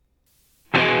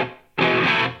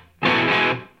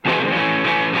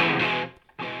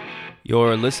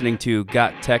You're listening to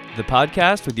Got Tech, the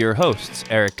podcast with your hosts,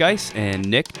 Eric Geis and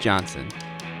Nick Johnson.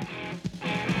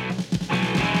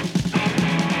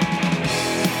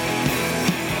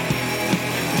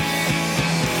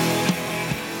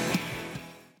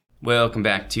 Welcome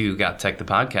back to Got Tech, the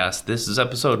podcast. This is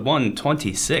episode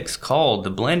 126 called The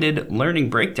Blended Learning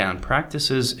Breakdown,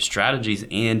 Practices, Strategies,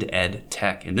 and Ed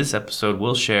Tech. In this episode,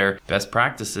 we'll share best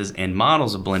practices and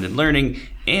models of blended learning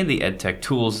and the Ed Tech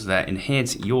tools that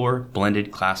enhance your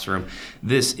blended classroom.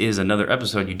 This is another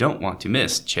episode you don't want to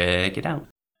miss. Check it out.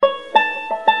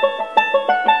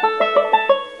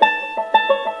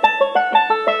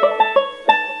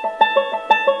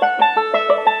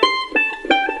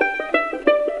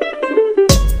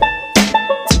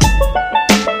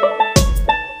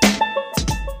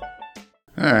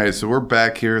 All right, so we're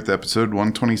back here with episode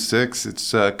 126.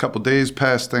 It's a couple days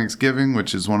past Thanksgiving,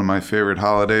 which is one of my favorite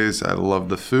holidays. I love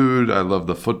the food, I love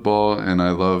the football, and I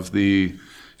love the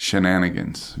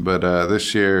shenanigans. But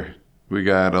this year, we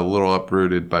got a little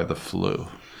uprooted by the flu.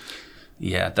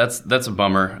 Yeah, that's a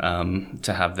bummer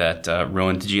to have that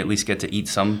ruined. Did you at least get to eat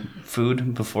some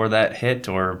food before that hit,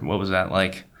 or what was that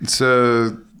like?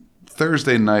 So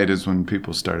Thursday night is when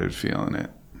people started feeling it.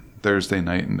 Thursday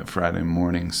night into Friday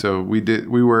morning. So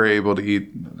we were able to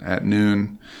eat at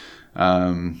noon.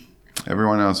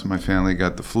 Everyone else in my family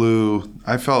got the flu.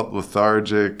 I felt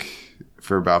lethargic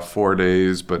for about 4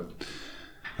 days, but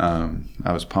I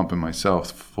was pumping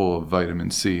myself full of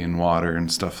vitamin C and water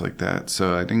and stuff like that.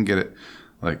 So I didn't get it.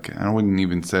 I wouldn't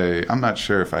even say, I'm not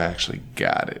sure if I actually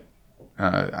got it.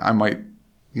 I might,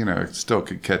 it still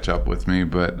could catch up with me,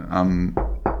 but I'm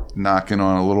knocking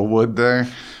on a little wood there,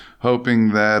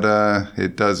 hoping that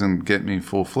it doesn't get me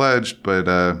full-fledged, but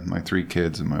my 3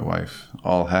 kids and my wife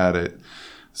all had it.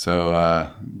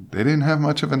 So they didn't have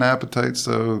much of an appetite,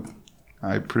 so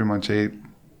I pretty much ate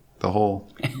the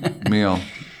whole meal.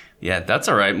 Yeah, that's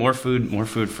all right. More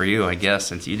food for you, I guess,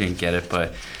 since you didn't get it.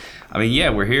 But I mean, yeah,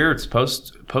 we're here. It's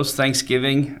post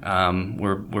Thanksgiving.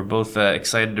 We're both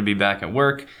excited to be back at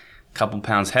work. A couple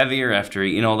pounds heavier after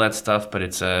eating all that stuff, but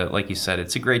it's like you said,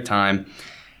 it's a great time.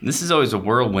 This is always a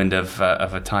whirlwind of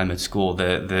a time at school.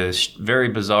 The very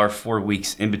bizarre 4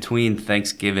 weeks in between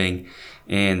Thanksgiving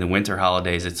and the winter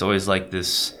holidays. It's always like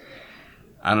this,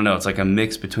 I don't know, it's like a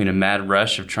mix between a mad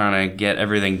rush of trying to get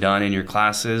everything done in your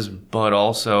classes, but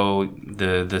also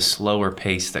the slower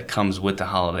pace that comes with the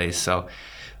holidays. So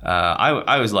I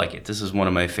always like it. This is one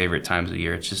of my favorite times of the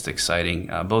year. It's just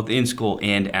exciting, both in school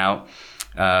and out.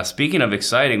 Speaking of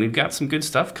exciting, we've got some good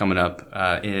stuff coming up.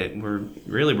 We're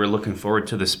looking forward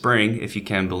to the spring, if you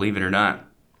can believe it or not,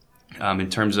 in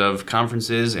terms of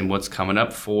conferences and what's coming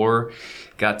up for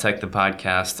Got Tech, the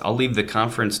podcast. I'll leave the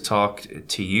conference talk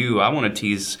to you. I want to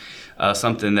tease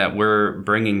something that we're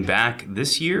bringing back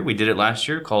this year. We did it last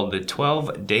year, called the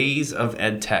 12 Days of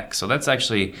Ed Tech. So that's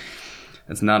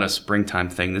not a springtime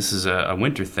thing. This is a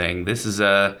winter thing. This is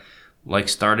like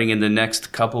starting in the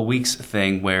next couple weeks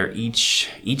thing, where each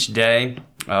day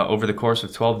over the course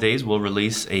of 12 days, we'll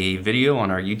release a video on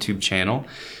our YouTube channel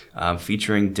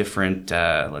featuring different,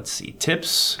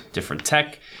 tips, different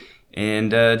tech, and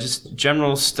just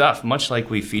general stuff, much like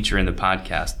we feature in the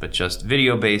podcast, but just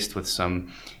video-based with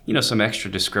some extra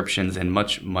descriptions and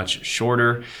much, much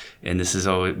shorter. And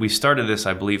we started this,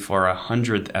 I believe, for our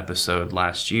 100th episode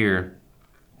last year,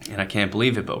 and I can't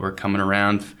believe it, but we're coming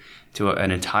around to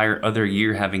an entire other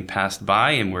year having passed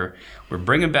by, and we're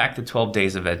bringing back the 12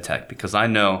 Days of Ed Tech, because I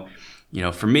know,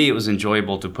 for me it was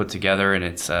enjoyable to put together, and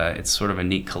it's sort of a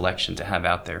neat collection to have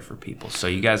out there for people. So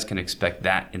you guys can expect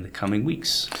that in the coming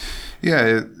weeks.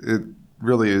 Yeah, it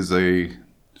really is a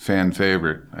fan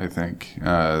favorite, I think.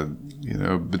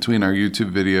 Between our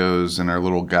YouTube videos and our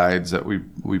little guides that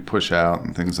we push out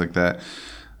and things like that,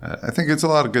 I think it's a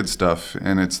lot of good stuff,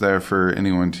 and it's there for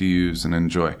anyone to use and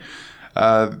enjoy.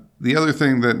 The other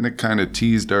thing that Nick kind of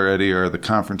teased already are the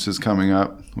conferences coming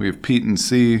up. We have Pete and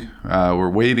C. We're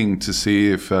waiting to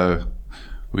see if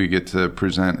we get to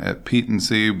present at Pete and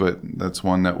C, but that's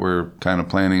one that we're kind of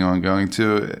planning on going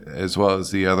to, as well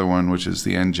as the other one, which is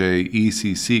the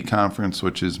NJECC conference,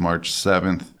 which is March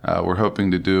 7th. We're hoping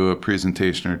to do a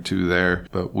presentation or 2 there,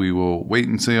 but we will wait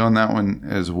and see on that one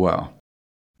as well.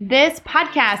 This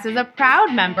podcast is a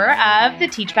proud member of the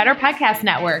Teach Better Podcast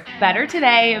Network. Better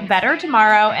today, better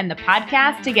tomorrow, and the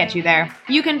podcast to get you there.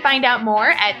 You can find out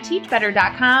more at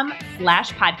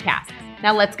teachbetter.com/podcasts.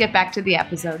 Now let's get back to the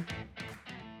episode.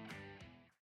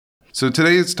 So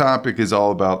today's topic is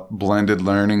all about blended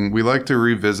learning. We like to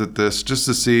revisit this just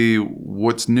to see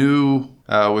what's new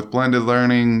with blended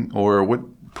learning, or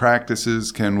what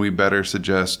practices can we better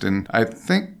suggest. And I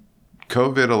think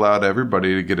COVID allowed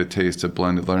everybody to get a taste of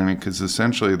blended learning because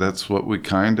essentially that's what we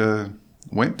kind of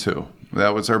went to.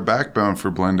 That was our backbone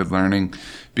for blended learning,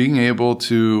 being able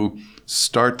to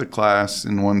start the class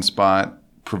in one spot,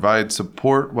 provide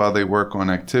support while they work on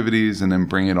activities, and then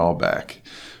bring it all back.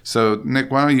 So,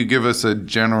 Nick, why don't you give us a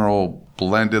general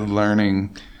blended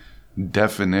learning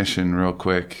definition real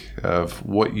quick of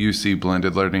what you see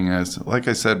blended learning as? Like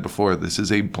I said before, this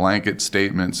is a blanket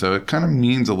statement, so it kind of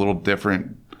means a little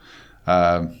different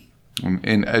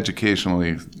in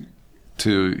educationally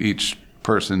to each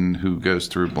person who goes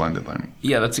through blended learning.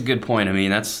 Yeah, that's a good point. I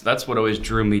mean, that's what always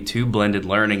drew me to blended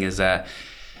learning is that,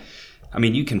 I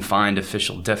mean, you can find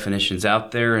official definitions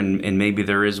out there, and maybe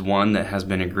there is one that has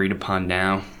been agreed upon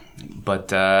now.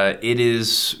 But it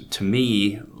is, to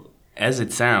me, as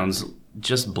it sounds,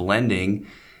 just blending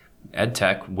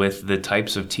EdTech with the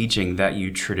types of teaching that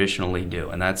you traditionally do.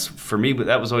 And that's, for me, but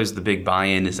that was always the big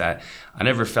buy-in, is that I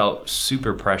never felt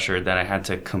super pressured that I had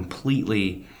to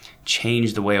completely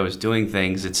change the way I was doing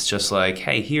things. It's just like,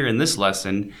 hey, here in this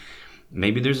lesson,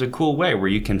 maybe there's a cool way where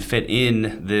you can fit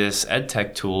in this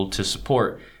EdTech tool to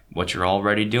support what you're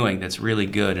already doing that's really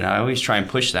good. And I always try and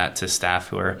push that to staff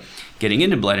who are getting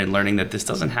into blended learning, that this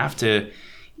doesn't have to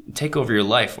take over your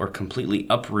life or completely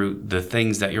uproot the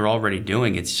things that you're already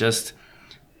doing. It's just,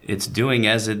 it's doing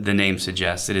as the name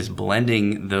suggests. It is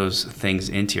blending those things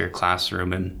into your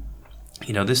classroom. And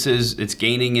you know, it's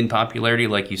gaining in popularity.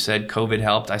 Like you said, COVID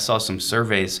helped. I saw some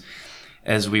surveys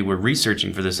as we were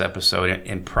researching for this episode.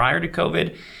 And prior to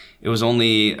COVID, it was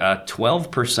only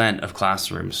 12% of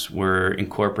classrooms were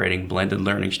incorporating blended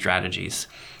learning strategies.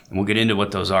 And we'll get into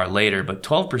what those are later, but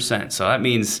 12%. So that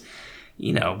means,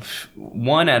 you know,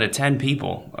 1 out of 10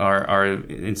 people are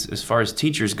as far as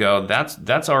teachers go,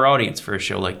 that's our audience for a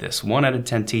show like this. 1 out of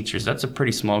 10 teachers, that's a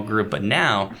pretty small group. But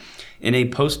now, in a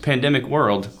post-pandemic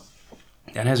world,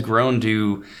 that has grown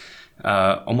to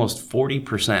almost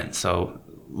 40%. So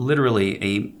literally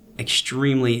a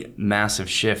extremely massive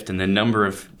shift in the number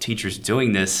of teachers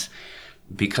doing this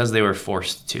because they were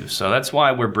forced to. So that's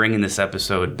why we're bringing this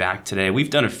episode back today. We've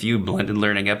done a few blended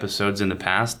learning episodes in the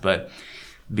past, but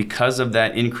because of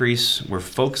that increase, we're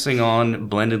focusing on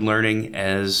blended learning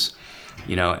as,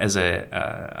 you know, as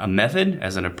a method,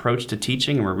 as an approach to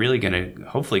teaching. And we're really going to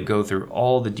hopefully go through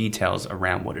all the details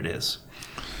around what it is.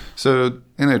 So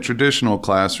in a traditional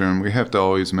classroom, we have to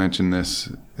always mention this.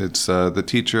 It's the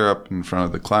teacher up in front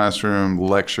of the classroom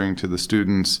lecturing to the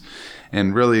students,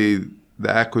 and really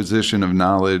the acquisition of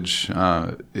knowledge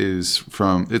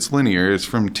it's linear. It's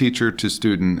from teacher to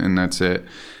student, and that's it.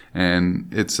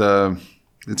 And it's an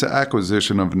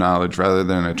acquisition of knowledge rather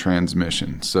than a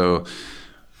transmission. So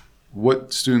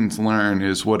what students learn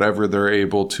is whatever they're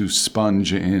able to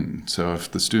sponge in. So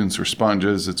if the students are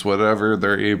sponges, it's whatever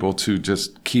they're able to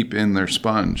just keep in their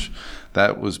sponge.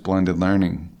 That was blended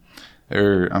learning.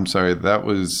 That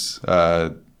was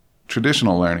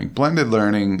traditional learning. Blended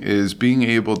learning is being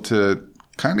able to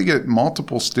kind of get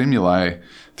multiple stimuli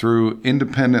through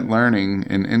independent learning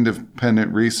and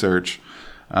independent research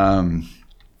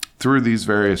through these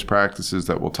various practices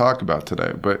that we'll talk about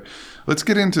today. But let's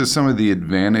get into some of the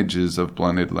advantages of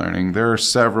blended learning. There are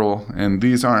several, and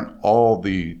these aren't all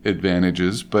the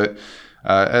advantages, but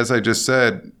as I just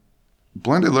said,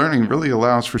 blended learning really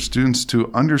allows for students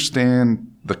to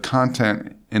understand the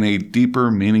content in a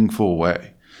deeper, meaningful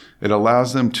way. It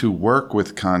allows them to work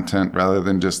with content rather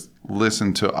than just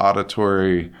listen to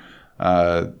auditory,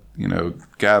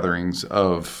 gatherings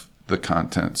of the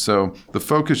content. So the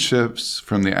focus shifts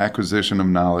from the acquisition of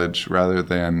knowledge rather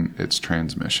than its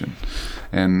transmission.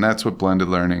 And that's what blended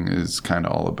learning is kind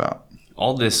of all about.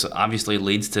 All this obviously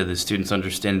leads to the students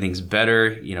understanding things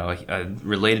better. You know,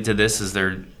 related to this is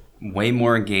they're way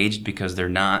more engaged because they're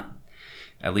not,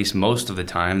 at least most of the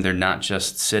time, they're not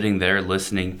just sitting there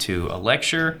listening to a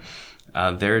lecture.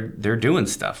 They're doing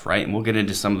stuff, right? And we'll get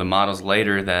into some of the models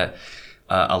later that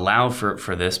allow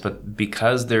for this, but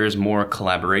because there's more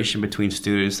collaboration between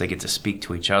students, they get to speak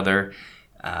to each other.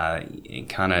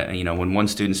 When one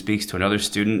student speaks to another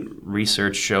student,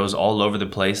 research shows all over the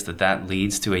place that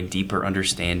leads to a deeper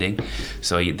understanding.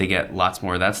 So they get lots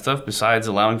more of that stuff, besides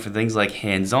allowing for things like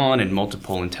hands-on and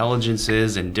multiple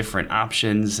intelligences and different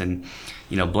options. And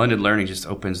blended learning just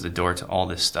opens the door to all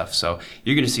this stuff. So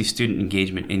you're going to see student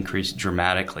engagement increase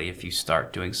dramatically if you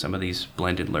start doing some of these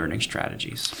blended learning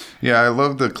strategies. Yeah, I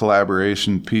love the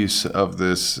collaboration piece of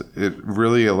this. It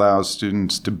really allows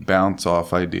students to bounce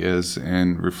off ideas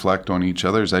and reflect on each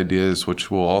other's ideas, which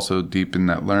will also deepen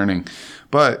that learning.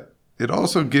 But it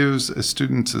also gives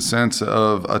students a sense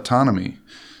of autonomy.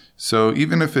 So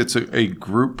even if it's a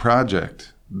group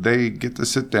project, they get to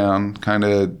sit down, kind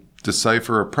of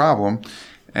decipher a problem,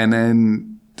 and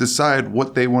then decide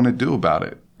what they want to do about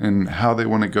it and how they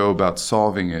want to go about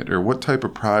solving it, or what type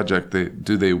of project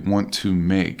do they want to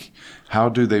make. How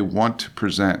do they want to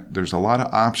present? There's a lot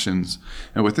of options,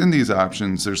 and within these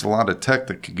options, there's a lot of tech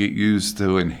that could get used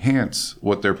to enhance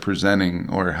what they're presenting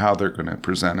or how they're going to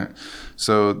present it.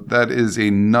 So that is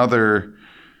another,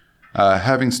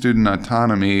 having student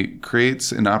autonomy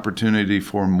creates an opportunity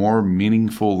for more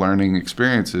meaningful learning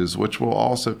experiences, which will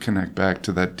also connect back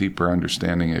to that deeper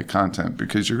understanding of content,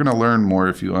 because you're going to learn more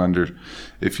if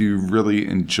you really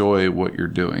enjoy what you're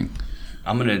doing.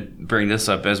 I'm going to bring this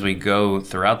up as we go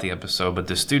throughout the episode, but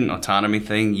the student autonomy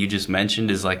thing you just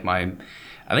mentioned is like I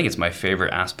think it's my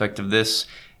favorite aspect of this.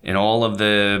 And all of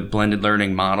the blended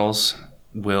learning models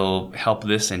will help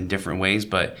this in different ways,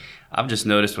 but I've just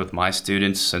noticed with my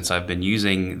students, since I've been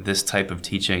using this type of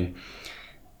teaching,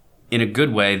 in a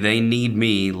good way, they need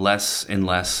me less and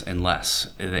less and less.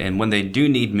 And when they do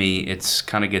need me, it's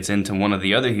kind of gets into one of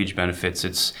the other huge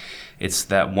benefits. It's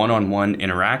that one-on-one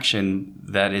interaction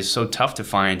that is so tough to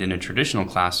find in a traditional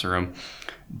classroom.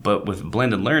 But with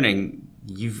blended learning,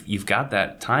 you've got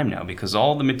that time now, because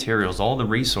all the materials, all the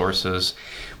resources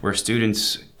where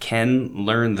students can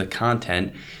learn the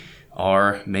content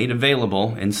are made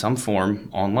available in some form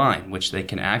online, which they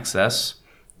can access,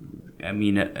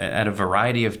 at a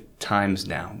variety of times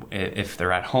now. If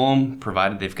they're at home,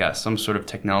 provided they've got some sort of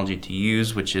technology to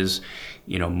use, which is,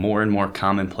 more and more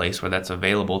commonplace, where that's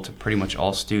available to pretty much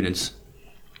all students,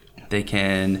 they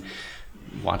can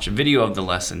watch a video of the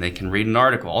lesson, they can read an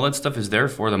article. All that stuff is there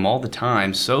for them all the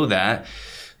time, so that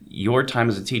your time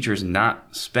as a teacher is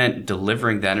not spent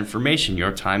delivering that information.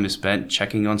 Your time is spent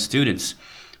checking on students.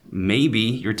 Maybe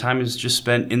your time is just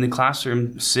spent in the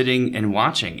classroom sitting and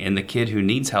watching, and the kid who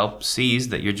needs help sees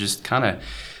that you're just kind of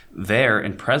there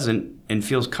and present and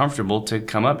feels comfortable to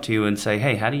come up to you and say,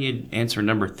 hey, how do you answer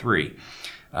number 3?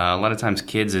 A lot of times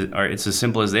kids, it's as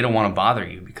simple as they don't want to bother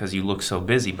you because you look so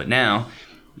busy. But now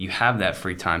you have that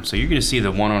free time. So you're going to see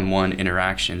the one-on-one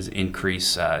interactions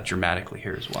increase dramatically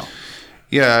here as well.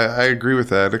 Yeah, I agree with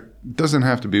that. It doesn't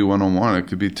have to be one-on-one. It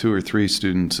could be 2 or 3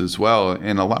 students as well.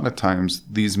 And a lot of times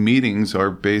these meetings are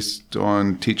based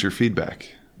on teacher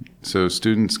feedback. So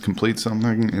students complete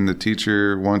something and the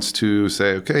teacher wants to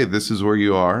say, okay, this is where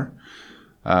you are.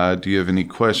 Do you have any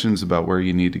questions about where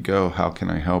you need to go? How can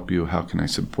I help you? How can I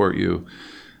support you?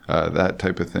 That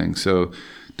type of thing. So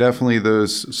definitely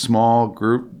those small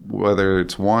group, whether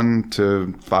it's 1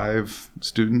 to 5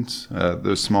 students,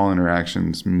 those small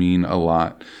interactions mean a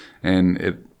lot. And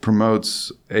it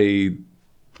promotes a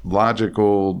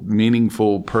logical,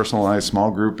 meaningful, personalized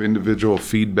small group, individual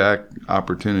feedback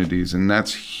opportunities. And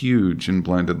that's huge in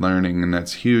blended learning. And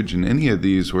that's huge in any of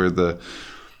these where the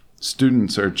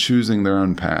students are choosing their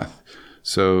own path.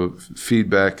 So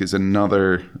feedback is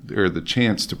another, or the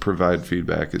chance to provide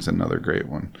feedback is another great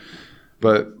one.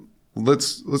 But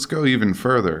let's go even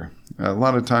further. A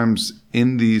lot of times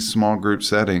in these small group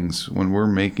settings, when we're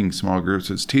making small groups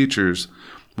as teachers,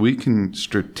 we can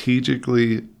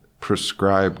strategically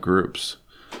prescribe groups.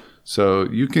 So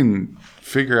you can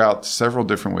figure out several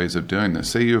different ways of doing this.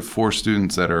 Say you have 4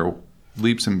 students that are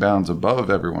leaps and bounds above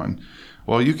everyone.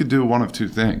 Well, you could do one of 2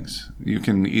 things. You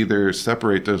can either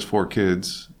separate those 4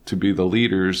 kids to be the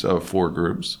leaders of 4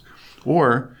 groups,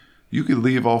 or you could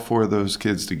leave all 4 of those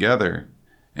kids together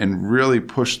and really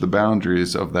push the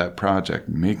boundaries of that project,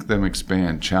 make them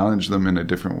expand, challenge them in a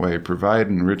different way, provide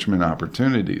enrichment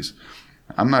opportunities.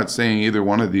 I'm not saying either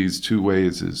one of these 2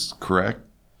 ways is correct,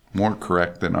 more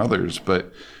correct than others,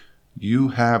 but you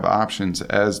have options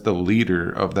as the leader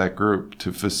of that group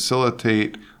to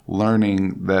facilitate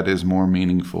learning that is more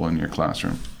meaningful in your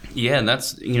classroom. Yeah, and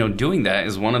that's, doing that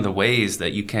is one of the ways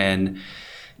that you can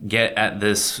get at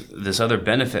this other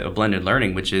benefit of blended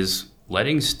learning, which is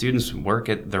letting students work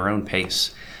at their own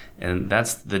pace. And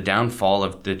that's the downfall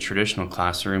of the traditional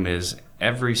classroom, is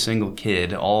every single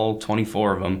kid, all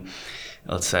 24 of them,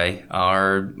 let's say,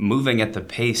 are moving at the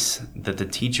pace that the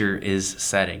teacher is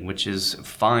setting, which is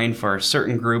fine for a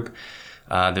certain group.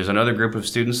 There's another group of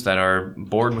students that are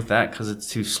bored with that because it's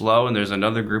too slow, and there's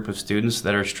another group of students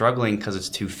that are struggling because it's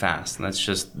too fast. And that's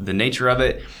just the nature of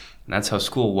it, and that's how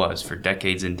school was for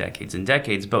decades and decades and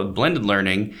decades. But with blended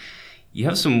learning, you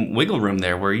have some wiggle room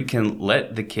there where you can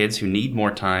let the kids who need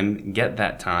more time get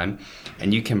that time,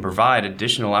 and you can provide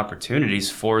additional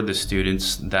opportunities for the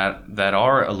students that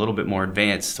are a little bit more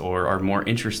advanced or are more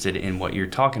interested in what you're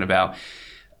talking about.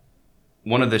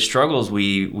 One of the struggles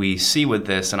we see with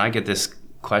this, and I get this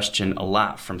question a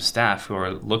lot from staff who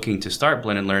are looking to start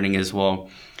blended learning, is, well,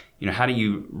 how do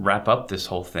you wrap up this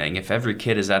whole thing? If every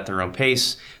kid is at their own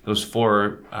pace, those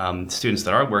 4 students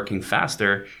that are working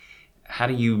faster, how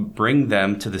do you bring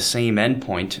them to the same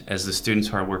endpoint as the students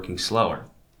who are working slower?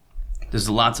 There's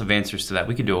lots of answers to that.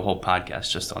 We could do a whole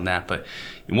podcast just on that. But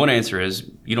one answer is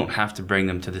you don't have to bring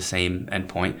them to the same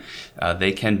endpoint.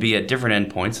 They can be at different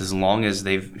endpoints as long as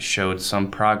they've showed some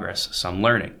progress, some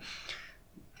learning.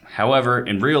 However,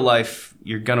 in real life,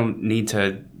 you're going to need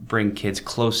to bring kids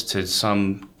close to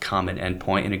some common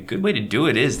endpoint. And a good way to do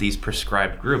it is these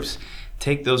prescribed groups.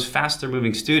 Take those faster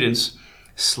moving students,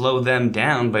 slow them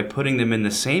down by putting them in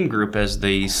the same group as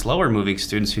the slower moving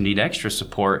students who need extra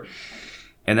support.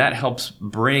 And that helps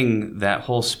bring that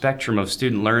whole spectrum of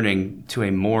student learning to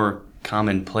a more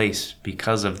common place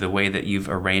because of the way that you've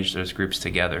arranged those groups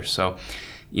together. So,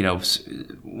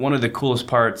 one of the coolest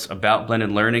parts about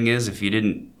blended learning is, if you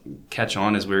didn't catch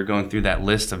on as we were going through that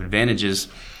list of advantages,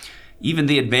 even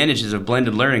the advantages of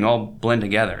blended learning all blend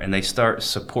together, and they start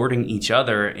supporting each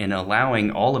other and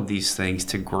allowing all of these things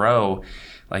to grow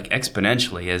like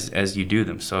exponentially as you do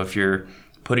them. So if you're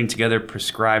putting together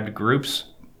prescribed groups,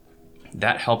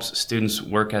 that helps students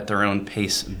work at their own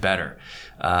pace better.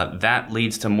 That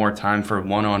leads to more time for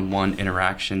one-on-one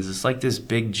interactions. It's like this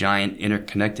big, giant,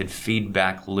 interconnected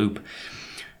feedback loop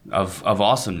of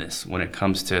awesomeness when it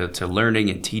comes to learning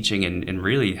and teaching and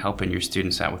really helping your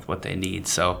students out with what they need.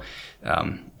 So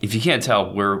if you can't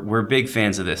tell, we're big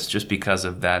fans of this just because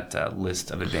of that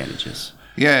list of advantages.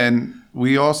 Yeah, and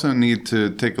we also need to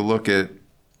take a look at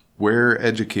where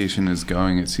education is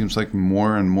going. It seems like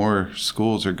more and more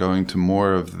schools are going to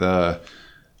more of the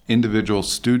individual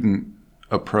student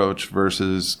approach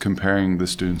versus comparing the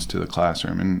students to the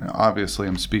classroom. And obviously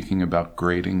I'm speaking about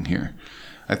grading here.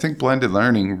 I think blended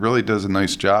learning really does a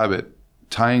nice job at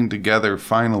tying together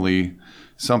finally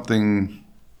something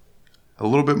a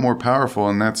little bit more powerful,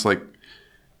 and that's like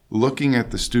looking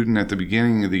at the student at the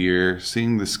beginning of the year,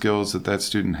 seeing the skills that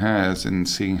student has, and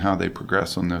seeing how they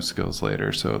progress on those skills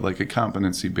later. So like a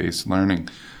competency-based learning.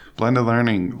 Blended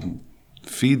learning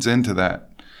feeds into that.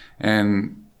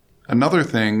 And another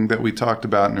thing that we talked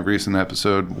about in a recent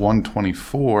episode,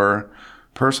 124,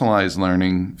 personalized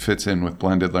learning fits in with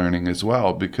blended learning as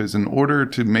well, because in order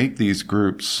to make these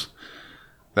groups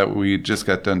that we just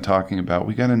got done talking about,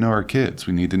 we got to know our kids.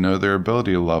 We need to know their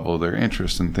ability level, their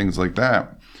interests, and things like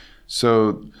that.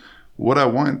 So what I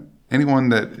want anyone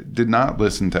that did not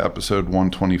listen to episode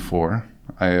 124,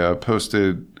 I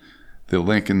posted the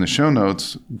link in the show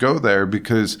notes. Go there,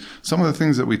 because some of the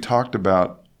things that we talked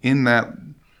about in that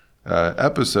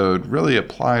episode really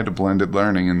apply to blended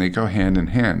learning, and they go hand in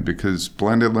hand, because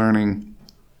blended learning,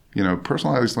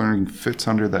 personalized learning fits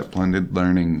under that blended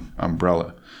learning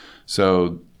umbrella.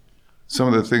 So some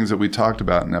of the things that we talked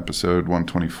about in episode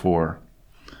 124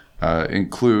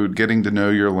 include getting to know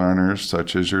your learners,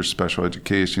 such as your special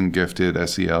education, gifted,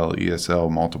 SEL,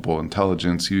 ESL, multiple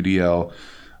intelligence, UDL.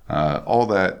 All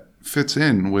that fits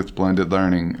in with blended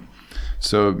learning.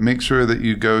 So make sure that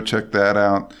you go check that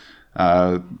out.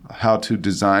 How to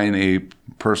design a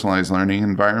personalized learning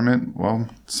environment. Well,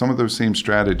 some of those same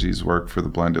strategies work for the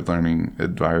blended learning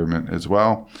environment as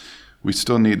well. We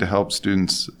still need to help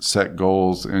students set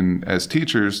goals, and as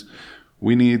teachers,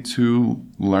 we need to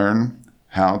learn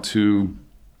how to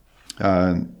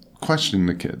question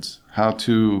the kids, how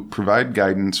to provide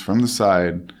guidance from the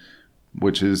side,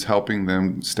 which is helping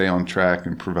them stay on track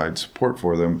and provide support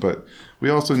for them. But we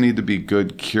also need to be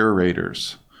good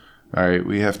curators. All right,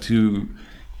 we have to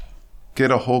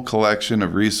get a whole collection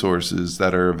of resources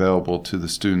that are available to the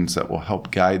students that will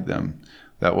help guide them,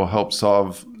 that will help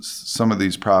solve some of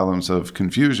these problems of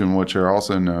confusion, which are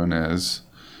also known as,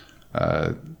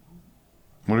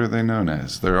 what are they known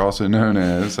as? They're also known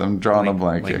as, I'm drawing a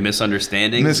blank here. Like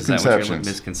misunderstandings? Misconceptions.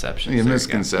 Misconceptions. Yeah,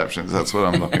 misconceptions. That's what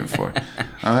I'm looking for.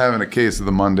 I'm having a case of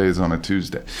the Mondays on a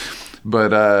Tuesday.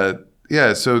 But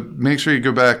so make sure you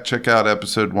go back, check out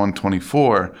episode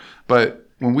 124. But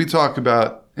when we talk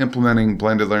about implementing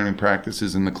blended learning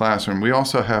practices in the classroom, we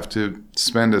also have to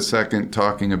spend a second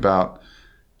talking about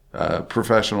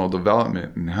professional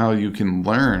development and how you can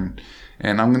learn.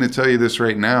 And I'm going to tell you this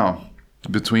right now,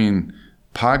 between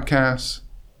podcasts,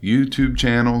 YouTube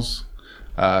channels,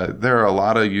 there are a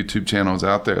lot of YouTube channels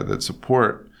out there that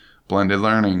support blended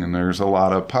learning, and there's a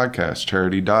lot of podcasts.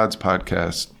 Charity Dodd's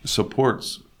podcast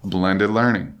supports blended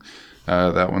learning.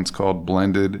 That one's called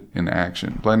Blended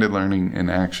Learning in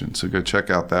Action. So go check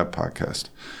out that podcast.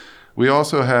 We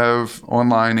also have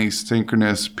online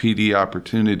asynchronous PD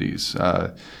opportunities.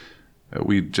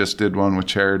 We just did one with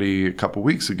Charity a couple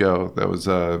weeks ago that was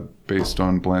based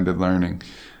on blended learning.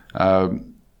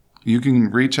 You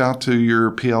can reach out to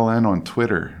your PLN on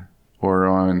Twitter or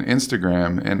on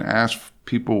Instagram and ask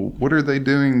people, what are they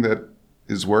doing that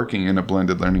is working in a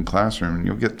blended learning classroom? And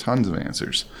you'll get tons of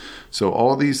answers. So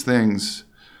all these things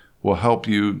will help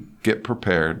you get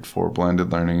prepared for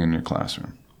blended learning in your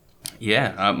classroom.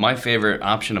 Yeah, my favorite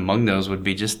option among those would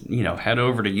be just, head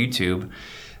over to YouTube.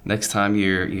 Next time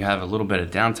you have a little bit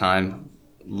of downtime,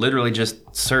 literally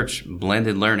just search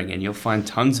blended learning and you'll find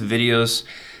tons of videos.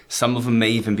 Some of them may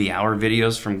even be our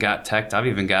videos from Got Tech. I've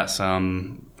even got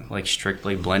some like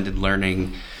strictly blended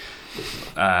learning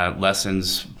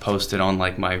lessons posted on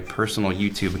like my personal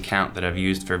YouTube account that I've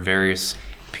used for various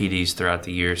PDs throughout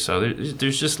the year. So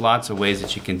there's just lots of ways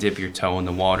that you can dip your toe in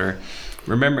the water,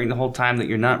 remembering the whole time that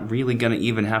you're not really going to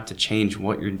even have to change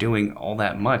what you're doing all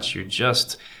that much. You're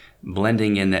just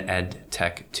blending in the ed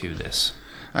tech to this.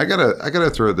 I gotta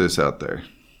throw this out there.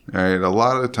 All right, a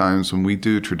lot of times when we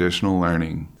do traditional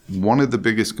learning, one of the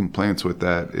biggest complaints with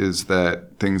that is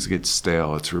that things get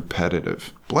stale. It's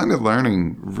repetitive. Blended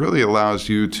learning really allows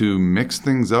you to mix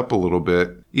things up a little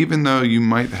bit, even though you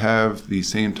might have the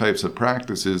same types of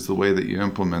practices, the way that you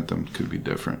implement them could be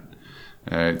different.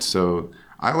 All right, so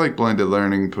I like blended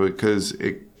learning because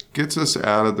it gets us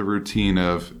out of the routine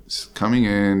of coming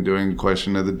in, doing a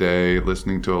question of the day,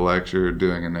 listening to a lecture,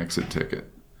 doing an exit ticket.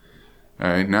 All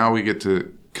right, now we get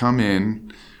to come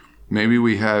in. Maybe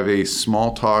we have a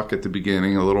small talk at the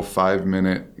beginning, a little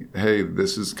 5-minute, hey,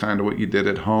 this is kind of what you did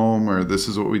at home, or this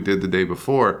is what we did the day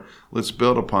before. Let's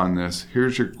build upon this.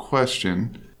 Here's your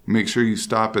question. Make sure you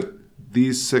stop at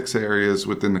these 6 areas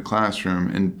within the classroom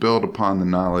and build upon the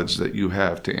knowledge that you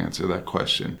have to answer that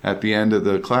question. At the end of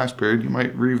the class period, you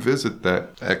might revisit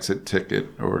that exit ticket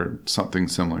or something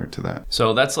similar to that.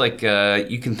 So that's like,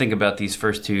 you can think about these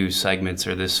first 2 segments,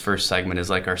 or this first segment is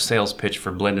like our sales pitch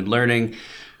for blended learning.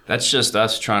 That's just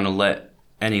us trying to let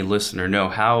any listener know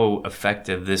how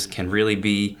effective this can really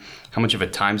be, how much of a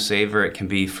time saver it can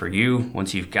be for you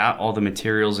once you've got all the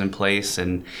materials in place.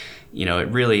 And, it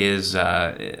really is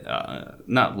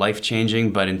not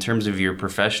life-changing, but in terms of your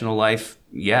professional life,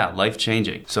 yeah,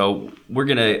 life-changing. So we're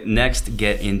going to next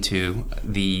get into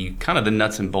the kind of the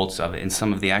nuts and bolts of it and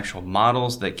some of the actual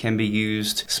models that can be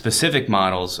used, specific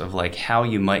models of like how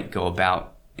you might go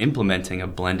about implementing a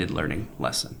blended learning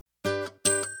lesson.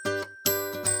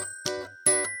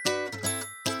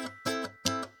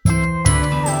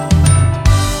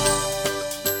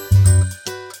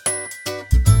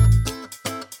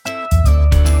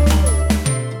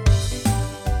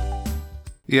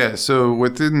 Yeah, so we're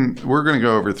going to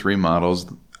go over 3 models.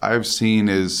 I've seen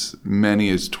as many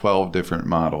as 12 different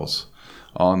models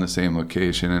all in the same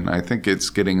location, and I think it's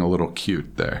getting a little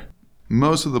cute there.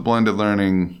 Most of the blended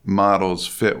learning models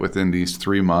fit within these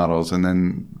 3 models, and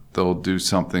then they'll do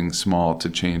something small to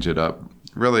change it up.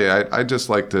 Really, I just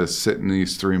like to sit in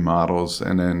these 3 models,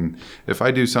 and then if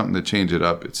I do something to change it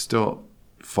up, it still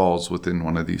falls within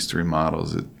one of these 3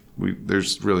 models.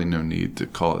 There's really no need to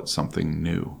call it something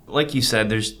new. Like you said,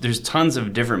 there's tons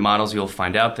of different models you'll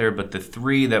find out there, but the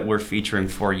 3 that we're featuring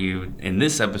for you in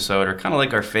this episode are kind of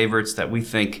like our favorites that we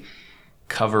think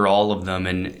cover all of them.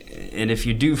 And if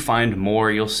you do find more,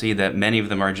 you'll see that many of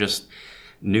them are just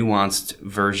nuanced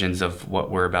versions of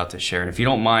what we're about to share. And if you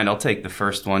don't mind, I'll take the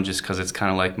first one just because it's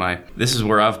kind of like this is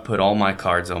where I've put all my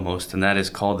cards almost, and that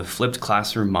is called the flipped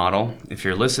classroom model. If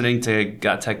you're listening to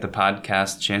Got Tech, the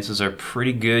podcast, chances are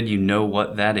pretty good you know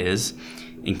what that is.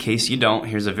 In case you don't,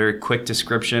 here's a very quick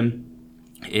description.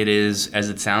 It is, as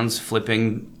it sounds,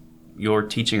 flipping your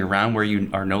teaching around where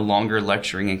you are no longer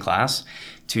lecturing in class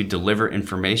to deliver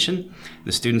information.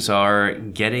 The students are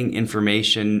getting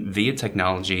information via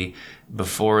technology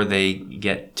before they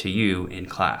get to you in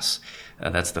class.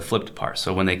 That's the flipped part.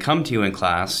 So when they come to you in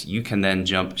class, you can then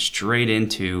jump straight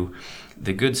into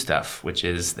the good stuff, which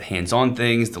is the hands-on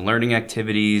things, the learning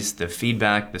activities, the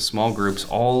feedback, the small groups,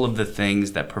 all of the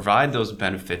things that provide those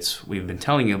benefits we've been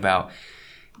telling you about.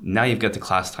 Now you've got the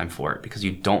class time for it because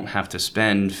you don't have to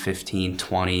spend 15,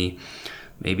 20,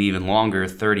 maybe even longer,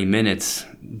 30 minutes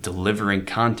delivering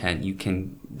content.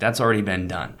 That's already been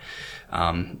done.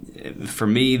 For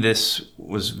me, this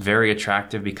was very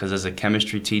attractive because as a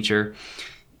chemistry teacher,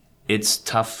 it's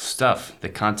tough stuff. The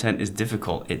content is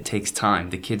difficult. It takes time.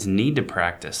 The kids need to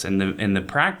practice. And the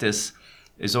practice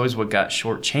is always what got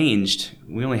shortchanged.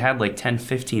 We only had like 10,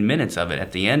 15 minutes of it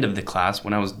at the end of the class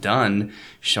when I was done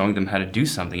showing them how to do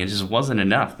something. It just wasn't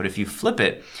enough. But if you flip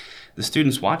it, the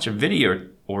students watch a video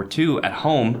or 2 at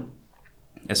home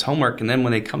as homework, and then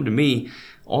when they come to me,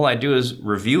 all I do is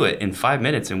review it in 5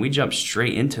 minutes, and we jump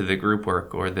straight into the group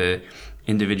work or the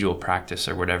individual practice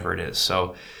or whatever it is.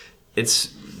 So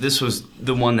this was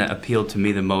the one that appealed to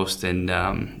me the most, and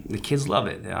the kids love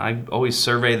it. I always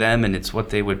survey them, and it's what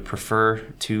they would prefer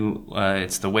to.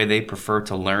 It's the way they prefer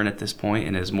to learn at this point.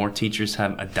 And as more teachers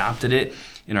have adopted it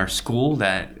in our school,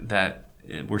 that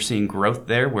we're seeing growth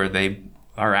there, where they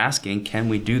are asking, "Can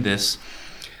we do this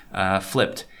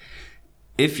flipped?"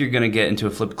 If you're going to get into a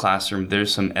flipped classroom,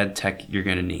 there's some ed tech you're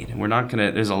going to need, and we're not going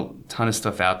to. There's a ton of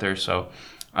stuff out there, so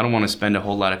I don't want to spend a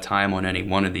whole lot of time on any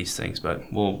one of these things,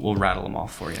 but we'll rattle them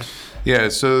off for you. Yeah,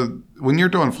 so when you're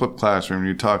doing flipped classroom,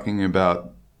 you're talking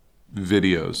about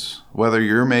videos, whether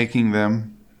you're making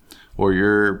them or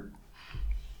you're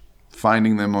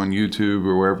finding them on YouTube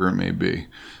or wherever it may be.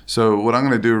 So what I'm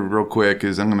going to do real quick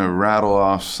is I'm going to rattle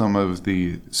off some of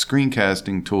the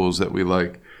screencasting tools that we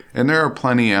like. And there are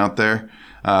plenty out there.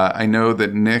 I know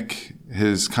that Nick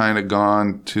has kind of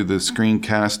gone to the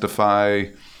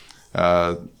Screencastify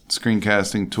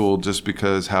screencasting tool just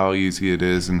because how easy it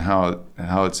is and how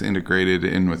it's integrated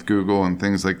in with Google and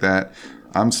things like that.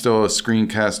 I'm still a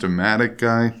Screencast-O-Matic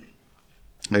guy.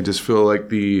 I just feel like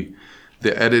the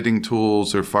editing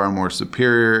tools are far more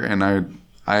superior, and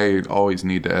I always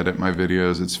need to edit my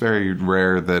videos. It's very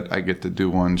rare that I get to do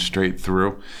one straight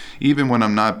through, even when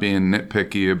I'm not being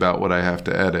nitpicky about what I have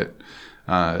to edit.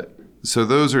 So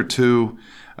those are two.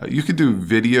 You could do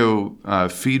video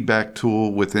feedback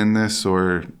tool within this,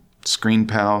 or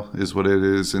ScreenPal is what it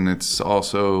is, and it's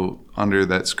also under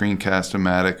that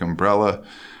Screencast-O-Matic umbrella.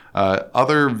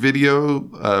 Other video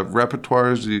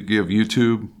repertoires, you have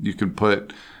YouTube. You can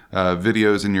put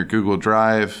videos in your Google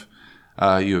Drive.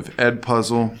 You have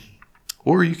Edpuzzle,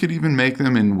 or you could even make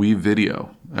them in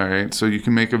WeVideo. All right, so you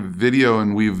can make a video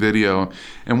in WeVideo.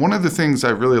 And one of the things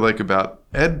I really like about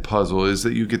Edpuzzle is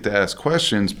that you get to ask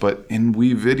questions, but in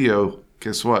WeVideo,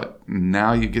 guess what?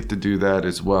 Now you get to do that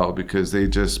as well, because they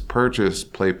just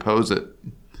purchased PlayPosit.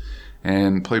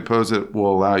 And PlayPosit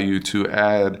will allow you to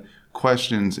add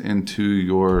questions into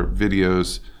your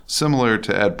videos similar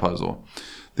to Edpuzzle.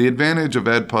 The advantage of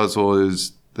Edpuzzle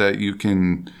is that you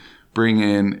can bring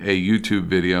in a YouTube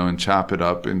video and chop it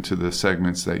up into the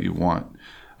segments that you want.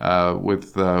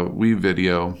 With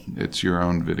WeVideo, it's your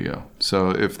own video. So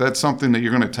if that's something that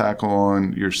you're going to tackle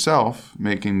on yourself,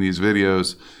 making these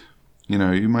videos,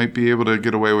 you might be able to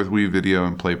get away with WeVideo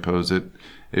and PlayPosit.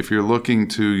 If you're looking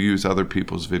to use other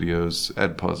people's videos,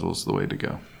 Edpuzzle is the way to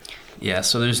go. Yeah,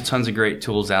 so there's tons of great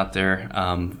tools out there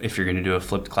if you're going to do a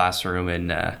flipped classroom,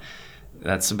 and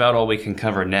that's about all we can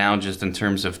cover now just in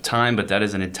terms of time, but that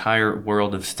is an entire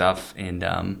world of stuff, and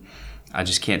I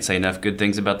just can't say enough good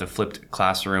things about the flipped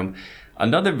classroom.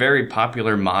 Another very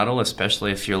popular model,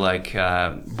 especially if you're like,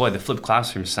 the flipped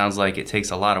classroom sounds like it takes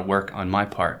a lot of work on my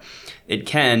part. It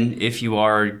can if you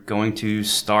are going to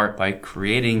start by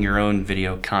creating your own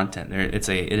video content. It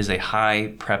is a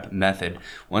high prep method.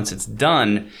 Once it's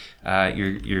done,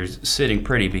 you're sitting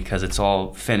pretty because it's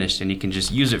all finished and you can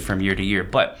just use it from year to year,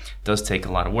 but it does take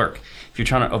a lot of work. If you're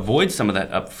trying to avoid some of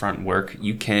that upfront work,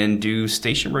 you can do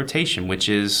station rotation, which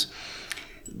is,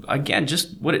 again,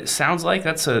 just what it sounds like.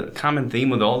 That's a common theme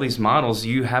with all these models.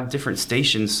 You have different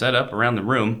stations set up around the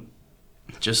room,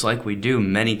 just like we do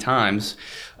many times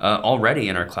already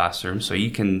in our classroom. So you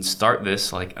can start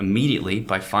this like immediately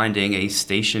by finding a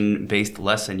station-based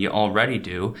lesson you already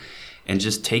do and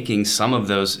just taking some of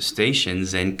those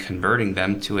stations and converting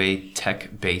them to a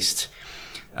tech-based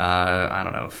I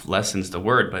don't know if lesson's the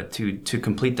word, but to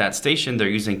complete that station, they're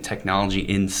using technology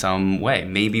in some way.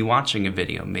 Maybe watching a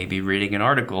video, maybe reading an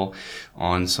article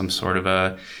on some sort of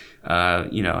a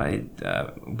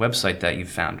website that you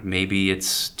found. Maybe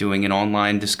it's doing an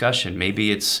online discussion.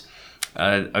 Maybe it's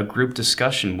a group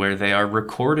discussion where they are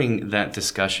recording that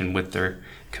discussion with their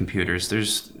computers.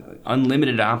 There's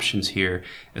unlimited options here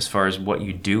as far as what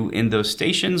you do in those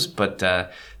stations, but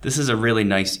this is a really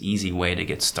nice, easy way to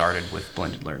get started with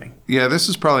blended learning. Yeah, this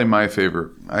is probably my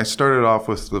favorite. I started off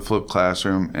with the flipped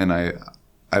classroom, and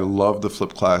I love the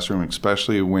flipped classroom,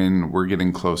 especially when we're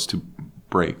getting close to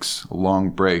breaks, long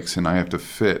breaks, and I have to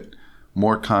fit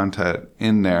more content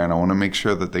in there, and I want to make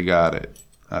sure that they got it,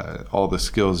 all the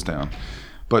skills down.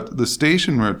 But the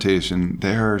station rotation,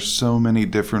 there are so many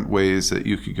different ways that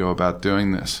you could go about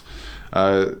doing this.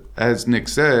 As Nick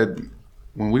said,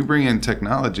 when we bring in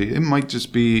technology, it might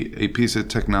just be a piece of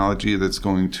technology that's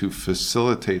going to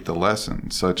facilitate the lesson,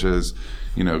 such as,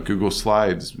 Google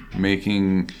Slides,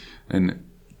 making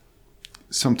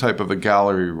some type of a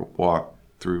gallery walk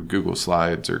through Google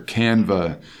Slides, or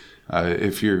Canva.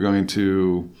 If you're going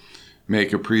to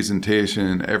make a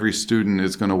presentation, every student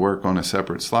is going to work on a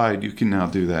separate slide. You can now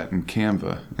do that in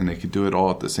Canva, and they can do it all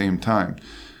at the same time.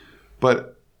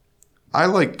 But I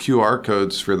like QR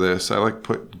codes for this. I like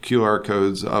put QR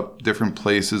codes up different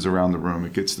places around the room.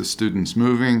 It gets the students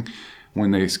moving.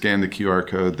 When they scan the QR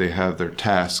code, they have their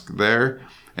task there.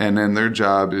 And then their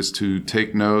job is to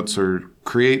take notes or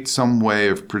create some way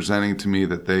of presenting to me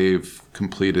that they've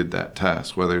completed that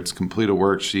task, whether it's complete a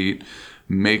worksheet,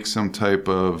 make some type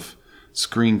of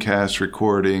screencast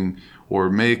recording, or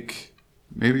maybe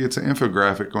it's an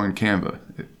infographic on Canva,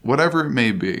 whatever it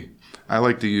may be. I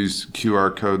like to use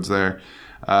QR codes there.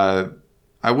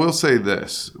 I will say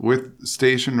this, with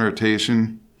station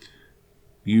rotation,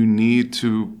 you need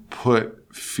to put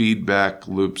feedback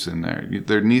loops in there.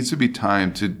 There needs to be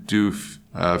time to do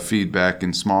feedback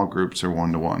in small groups or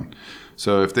one-to-one.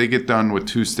 So if they get done with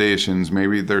 2 stations,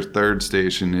 maybe their 3rd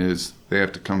station is they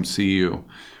have to come see you.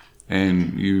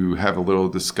 And you have a little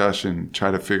discussion,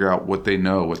 try to figure out what they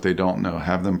know, what they don't know,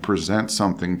 have them present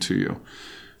something to you.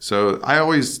 So I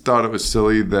always thought it was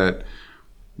silly that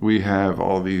we have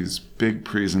all these big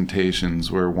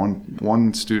presentations where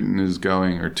one student is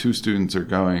going or 2 students are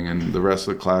going and the rest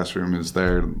of the classroom is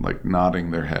there like nodding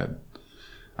their head.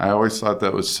 I always thought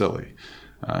that was silly.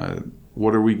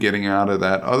 What are we getting out of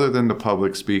that other than the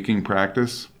public speaking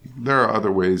practice? There are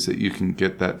other ways that you can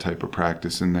get that type of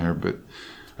practice in there, but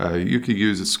you could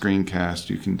use a screencast.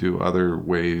 You can do other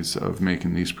ways of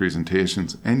making these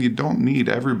presentations. And you don't need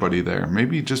everybody there.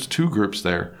 Maybe just 2 groups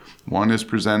there. One is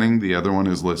presenting, the other one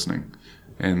is listening.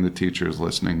 And the teacher is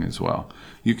listening as well.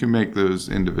 You can make those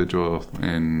individual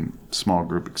and small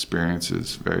group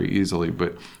experiences very easily.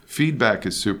 But feedback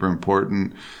is super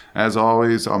important. As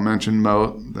always, I'll mention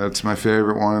Mote. That's my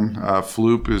favorite one.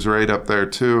 Floop is right up there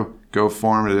too.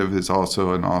 GoFormative is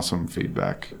also an awesome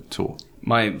feedback tool.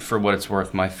 For what it's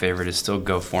worth, my favorite is still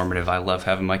GoFormative. I love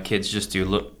having my kids just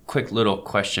do quick little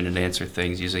question and answer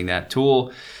things using that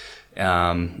tool.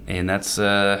 And that's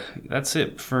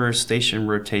it for station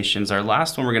rotations. Our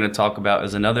last one we're going to talk about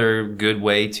is another good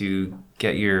way to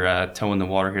get your toe in the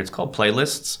water here. It's called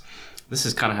playlists. This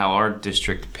is kind of how our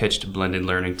district pitched blended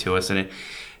learning to us, and it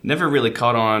never really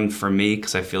caught on for me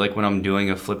because I feel like when I'm doing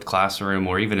a flipped classroom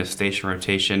or even a station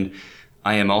rotation,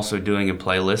 I am also doing a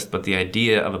playlist, but the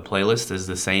idea of a playlist is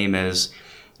the same as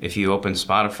if you open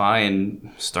Spotify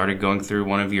and started going through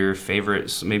one of your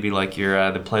favorites, maybe like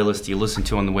the playlist you listen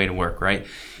to on the way to work, right?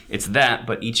 It's that,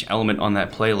 but each element on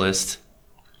that playlist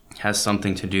has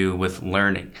something to do with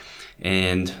learning.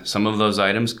 And some of those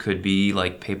items could be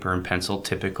like paper and pencil,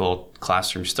 typical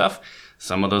classroom stuff.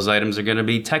 Some of those items are going to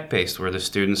be tech-based, where the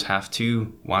students have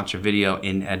to watch a video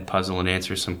in Edpuzzle and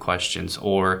answer some questions,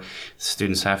 or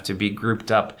students have to be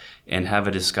grouped up and have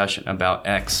a discussion about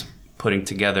X, putting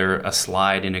together a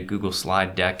slide in a Google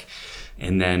slide deck,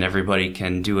 and then everybody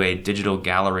can do a digital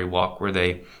gallery walk where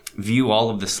they view all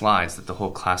of the slides that the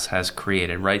whole class has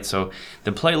created, right? So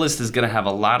the playlist is going to have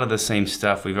a lot of the same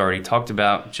stuff we've already talked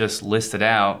about, just listed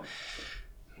out.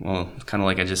 Well, kind of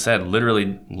like I just said,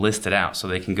 literally list it out so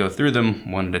they can go through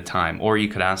them one at a time. Or you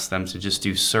could ask them to just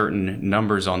do certain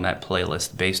numbers on that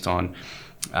playlist based on,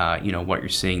 what you're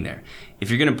seeing there.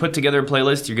 If you're going to put together a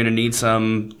playlist, you're going to need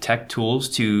some tech tools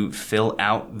to fill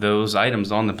out those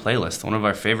items on the playlist. One of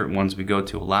our favorite ones we go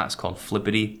to a lot is called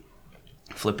Flippity.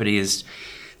 Flippity it's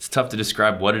tough to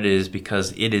describe what it is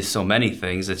because it is so many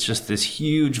things. It's just this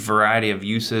huge variety of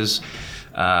uses.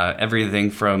 Everything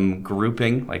from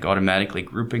grouping, like automatically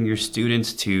grouping your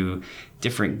students, to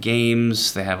different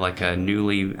games. They have like a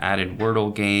newly added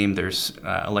Wordle game. There's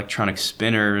electronic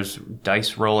spinners,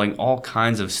 dice rolling, all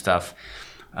kinds of stuff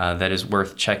that is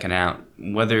worth checking out,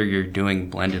 whether you're doing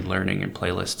blended learning and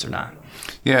playlists or not.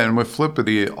 Yeah, and with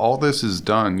Flippity, all this is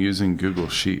done using Google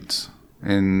Sheets.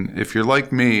 And if you're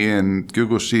like me and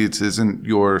Google Sheets isn't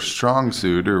your strong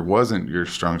suit or wasn't your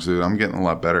strong suit, I'm getting a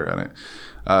lot better at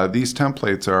it. These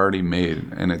templates are already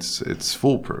made, and it's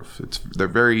foolproof. They're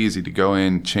very easy to go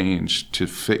in, change to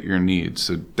fit your needs.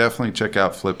 So definitely check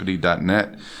out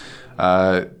flippity.net.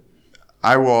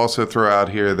 I will also throw out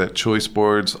here that choice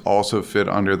boards also fit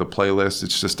under the playlist.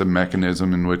 It's just a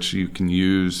mechanism in which you can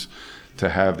use to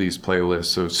have these playlists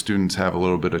so students have a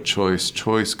little bit of choice.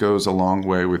 Choice goes a long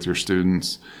way with your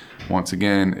students. Once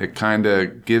again, it kind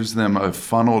of gives them a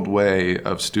funneled way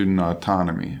of student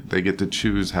autonomy. They get to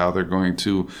choose how they're going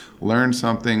to learn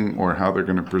something or how they're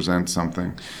going to present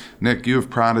something. Nick, you have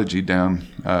Prodigy down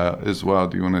as well.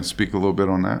 Do you want to speak a little bit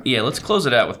on that? Yeah, let's close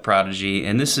it out with Prodigy.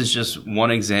 And this is just one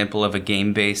example of a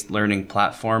game-based learning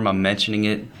platform. I'm mentioning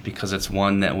it because it's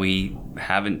one that we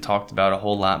haven't talked about a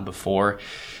whole lot before.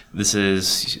 This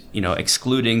is,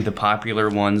 excluding the popular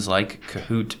ones like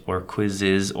Kahoot or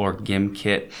Quizzes or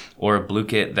Gimkit or a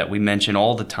Blue-Kit that we mention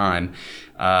all the time.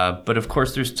 But of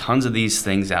course, there's tons of these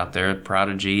things out there.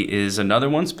 Prodigy is another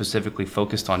one specifically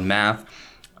focused on math.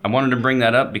 I wanted to bring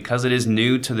that up because it is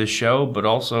new to the show, but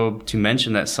also to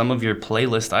mention that some of your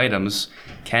playlist items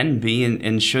can be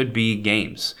and should be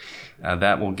games.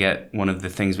 That will get one of the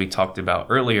things we talked about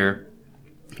earlier,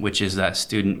 which is that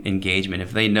student engagement.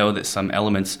 If they know that some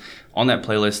elements on that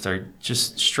playlist are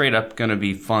just straight up going to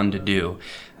be fun to do,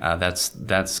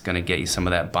 that's going to get you some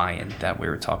of that buy-in that we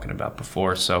were talking about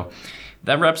before. So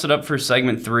that wraps it up for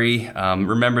segment 3.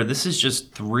 Remember, this is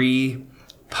just 3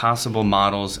 possible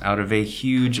models out of a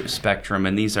huge spectrum,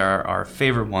 and these are our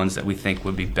favorite ones that we think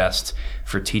would be best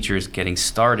for teachers getting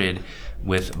started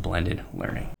with blended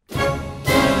learning.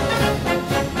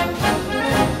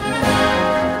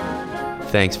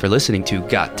 Thanks for listening to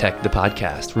Got Tech, the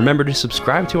podcast. Remember to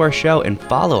subscribe to our show and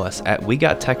follow us at We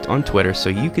Got Tech on Twitter so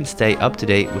you can stay up to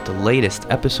date with the latest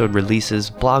episode releases,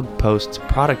 blog posts,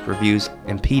 product reviews,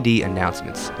 and PD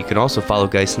announcements. You can also follow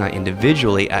Geis and I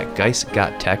individually at Geis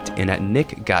Got Tech and at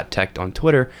Nick Got Tech on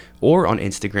Twitter or on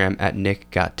Instagram at Nick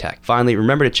Got Tech. Finally,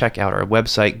 remember to check out our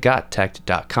website,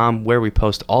 gottech.com, where we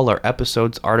post all our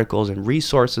episodes, articles, and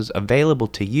resources available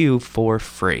to you for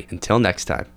free. Until next time.